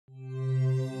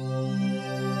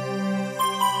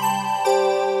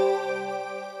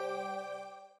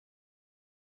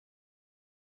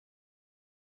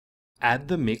Add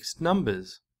the mixed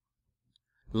numbers.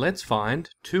 Let's find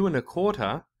 2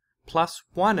 1/4 plus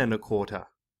 1 1/4.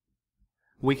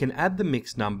 We can add the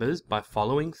mixed numbers by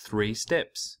following 3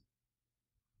 steps.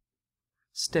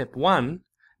 Step 1.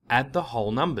 Add the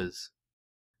whole numbers.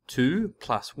 2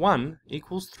 plus 1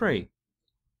 equals 3.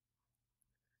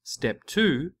 Step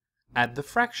 2. Add the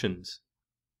fractions.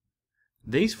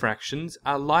 These fractions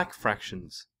are like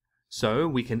fractions, so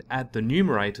we can add the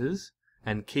numerators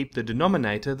and keep the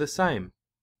denominator the same.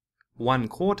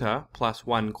 1/4 plus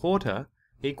 1/4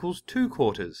 equals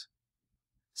 2/4.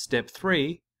 Step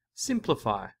 3.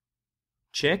 Simplify.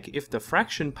 Check if the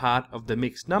fraction part of the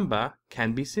mixed number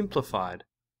can be simplified.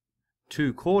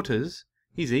 2/4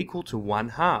 is equal to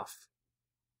 1/2.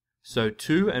 So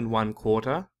 2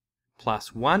 1/4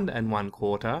 plus 1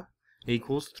 1/4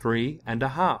 equals 3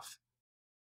 1/2.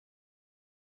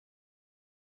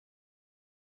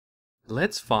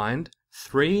 Let's find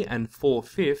 3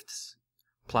 4/5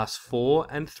 plus 4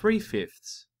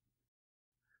 3/5.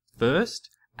 First,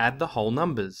 add the whole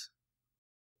numbers.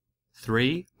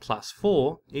 3 plus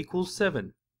 4 equals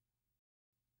 7.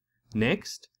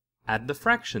 Next, add the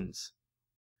fractions.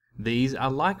 These are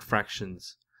like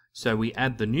fractions, so we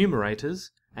add the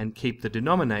numerators and keep the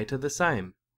denominator the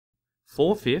same.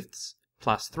 4/5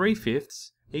 plus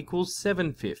 3/5 equals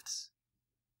 7/5.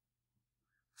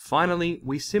 Finally,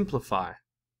 we simplify.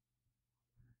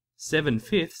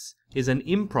 7/5 is an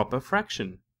improper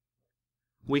fraction.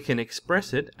 We can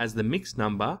express it as the mixed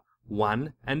number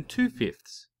 1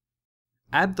 2/5.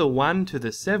 Add the 1 to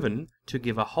the 7 to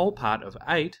give a whole part of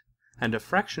 8 and a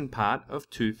fraction part of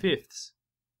 2/5.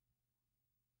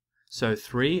 So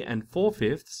 3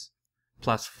 4/5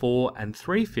 plus 4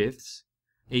 3/5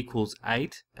 equals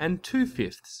 8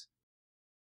 2/5.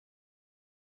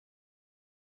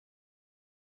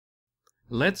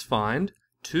 Let's find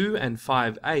 2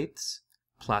 5/8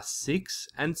 plus 6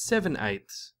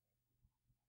 7/8.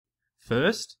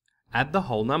 First, add the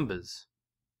whole numbers.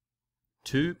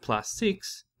 2 plus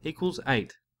 6 equals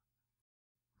 8.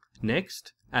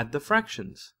 Next, add the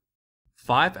fractions.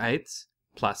 5/8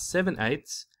 plus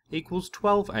 7/8 equals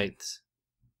 12/8.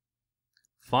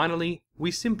 Finally,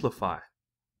 we simplify.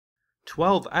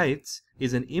 12/8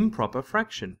 is an improper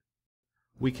fraction.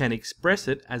 We can express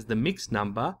it as the mixed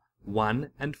number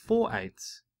 1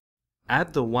 4/8.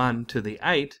 Add the 1 to the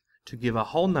 8 to give a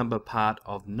whole number part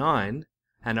of 9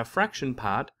 and a fraction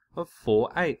part of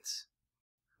 4/8.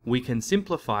 We can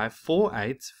simplify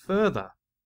 4/8 further.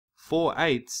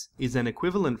 4/8 is an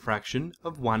equivalent fraction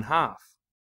of 1/2.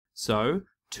 So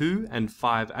 2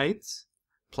 5/8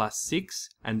 plus 6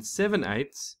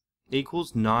 7/8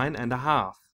 equals 9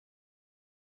 1/2.